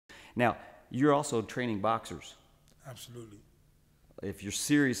Now, you're also training boxers. Absolutely. If you're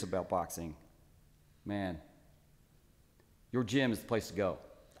serious about boxing, man, your gym is the place to go.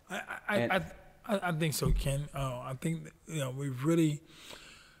 I think so, Ken. I think we've really,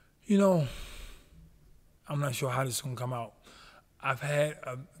 I'm not sure how this is gonna come out. I've had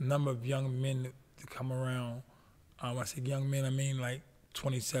a number of young men to come around. When I say young men, I mean like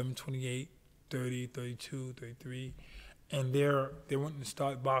 27, 28, 30, 32, 33, and they wanting to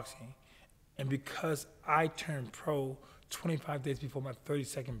start boxing. And because I turned pro 25 days before my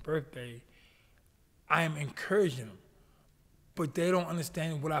 32nd birthday, I am encouraging them. But they don't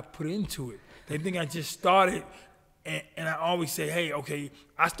understand what I put into it. They think I just started, and I always say, hey, okay,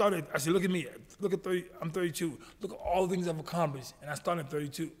 I started, I said, look at me, look at 30, I'm 32. Look at all the things I've accomplished, and I started at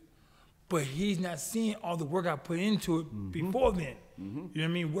 32. But he's not seeing all the work I put into it before then. You know what I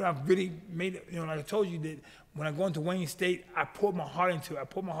mean? What I've really made, like I told you that when I go into Wayne State, I poured my heart into it. I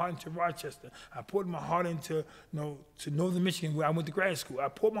poured my heart into Rochester. I poured my heart into, to Northern Michigan where I went to grad school. I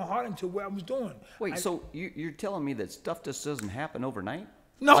poured my heart into what I was doing. Wait, so you're telling me that stuff just doesn't happen overnight?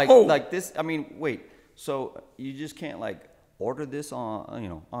 No. Like this, I mean, wait, so you just can't order this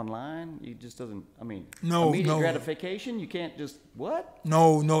on, online? You just doesn't, immediate gratification? You can't just, what?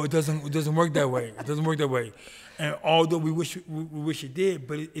 No, it doesn't work that way. It doesn't work that way. And although we wish it did,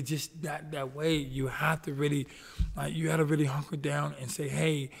 but it's just not that way. You have to really, you have to really hunker down and say,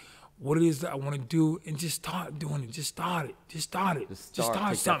 hey, what it is that I want to do, and just start doing it. Just start it. Just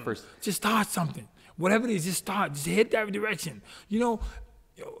start something. Just start something. Whatever it is, just start. Just head that direction. You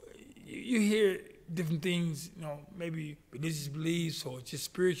hear different things, maybe religious beliefs or just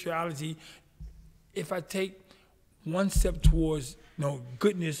spirituality. If I take one step towards,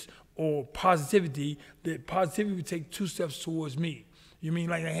 goodness or positivity, that positivity would take 2 steps towards me. You mean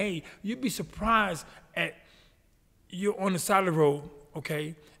like, hey, you'd be surprised you're on the side of the road,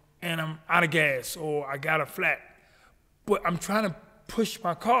 okay, and I'm out of gas or I got a flat, but I'm trying to push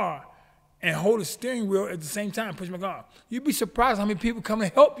my car and hold the steering wheel at the same time, push my car. You'd be surprised how many people come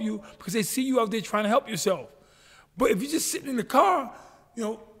and help you because they see you out there trying to help yourself. But if you're just sitting in the car,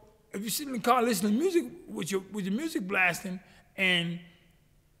 if you're sitting in the car listening to music with your music blasting and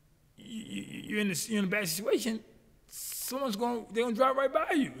you're in a bad situation, they're gonna drive right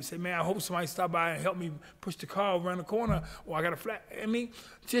by you and say, man, I hope somebody stop by and help me push the car around the corner, or I got a flat.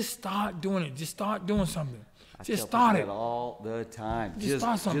 Just start doing it. Just start doing something. Just start it all the time. Just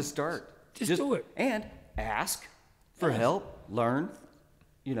start something. Just start. Just do it. And ask for help. Learn.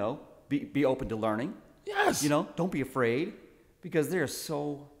 Be open to learning. Yes. Don't be afraid, because there's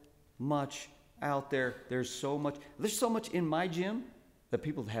so much out there. There's so much in my gym that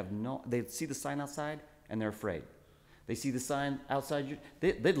people they see the sign outside and they're afraid. They see the sign outside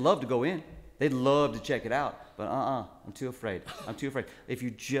they'd love to go in. They'd love to check it out, but I'm too afraid. I'm too afraid. If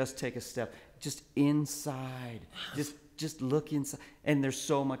you just take a step, just inside, just look inside. And there's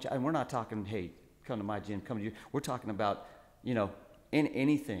so much, and we're not talking, hey, come to my gym, come to you. We're talking about, in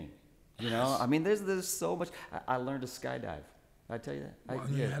anything, there's so much. I learned to skydive. Did I tell you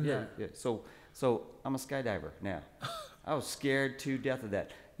that? Yeah. So I'm a skydiver now. I was scared to death of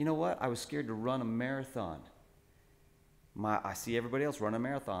that. You know what? I was scared to run a marathon. I see everybody else running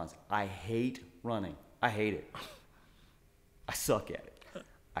marathons. I hate running. I hate it. I suck at it.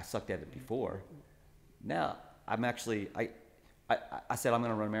 I sucked at it before. Now I'm actually, I said I'm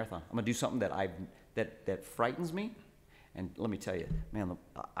going to run a marathon. I'm going to do something that frightens me. And let me tell you, man,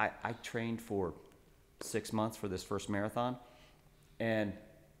 I trained for 6 months for this first marathon, and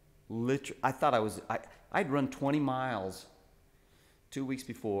literally I thought I'd run 20 miles 2 weeks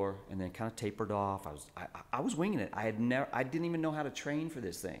before, and then kind of tapered off. I was winging it. I didn't even know how to train for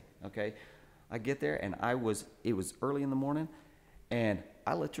this thing. Okay, I get there, and it was early in the morning, and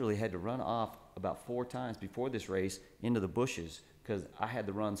I literally had to run off about 4 times before this race into the bushes because I had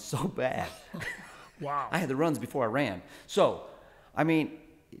the runs so bad. Wow. I had the runs before I ran. So, it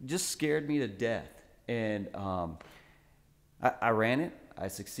just scared me to death. And I ran it. I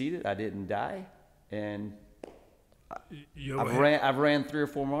succeeded. I didn't die. And I've ran 3 or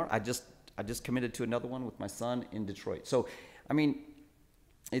 4 more. I just committed to another one with my son in Detroit. So,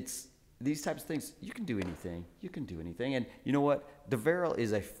 it's these types of things. You can do anything. You can do anything. And you know what? DeVarrell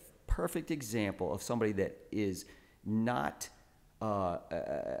is a perfect example of somebody that is not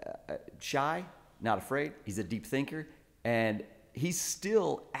shy, not afraid. He's a deep thinker, and he's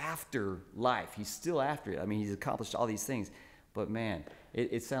still after life. He's still after it. He's accomplished all these things. But man,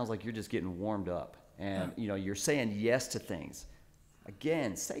 it sounds like you're just getting warmed up. And, you're saying yes to things.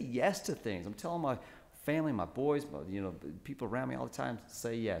 Again, say yes to things. I'm telling my family, my boys, people around me all the time,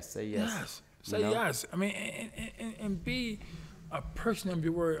 say yes, say yes. Yes, say yes. And be a person of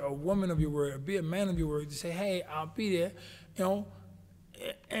your word, a woman of your word, be a man of your word, to say, hey, I'll be there, you know.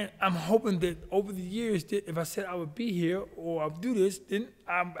 And I'm hoping that over the years, that if I said I would be here or I'll do this, then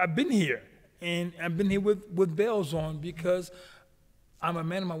I've been here. And I've been here with bells on, because I'm a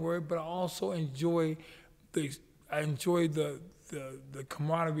man of my word, but I also enjoy the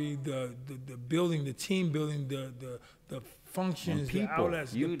camaraderie, the building, the team building, the functions, the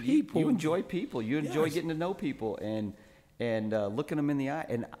outlets, the people. You enjoy people. You enjoy getting to know people and looking them in the eye.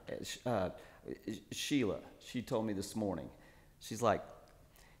 And Sheila, she told me this morning, she's like,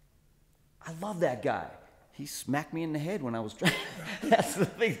 I love that guy. He smacked me in the head when I was trying. That's the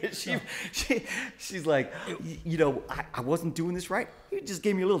thing that she's like, you know, I wasn't doing this right. You just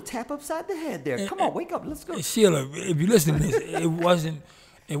gave me a little tap upside the head there. Come on, wake up, let's go. Sheila, if you listen to this, it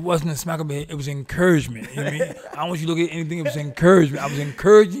wasn't a smack of the head. It was encouragement. You know what I mean? I don't want you to look at anything. It was encouragement. I was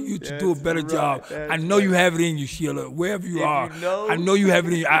encouraging you to do a better job. I know you have it in you, Sheila. Wherever you are, I know you have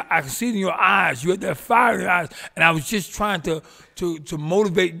it in you. I can see it in your eyes. You had that fire in your eyes, and I was just trying to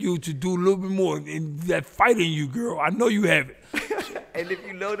motivate you to do a little bit more. And that fight in you, girl. I know you have it. And if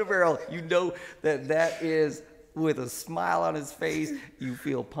you know DeVarrell, you know that is with a smile on his face. You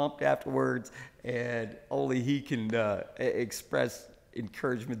feel pumped afterwards, and only he can express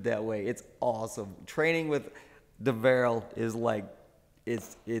encouragement that way. It's awesome. Training with DeVarrell is like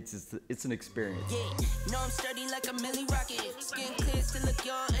it's an experience. Yeah, no, I'm sturdy like a Millie Rocket. Skin clear, still look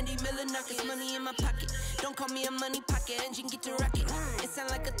young, Andy Miller knockers. Money in my pocket. Don't call me a money pocket. Engine get to rocket. It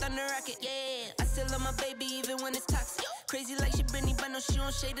sound like a thunder rocket. Yeah, I still love my baby even when it's toxic. Crazy like she Britney, but no, she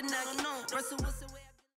don't shade the noggin. Russell Wilson.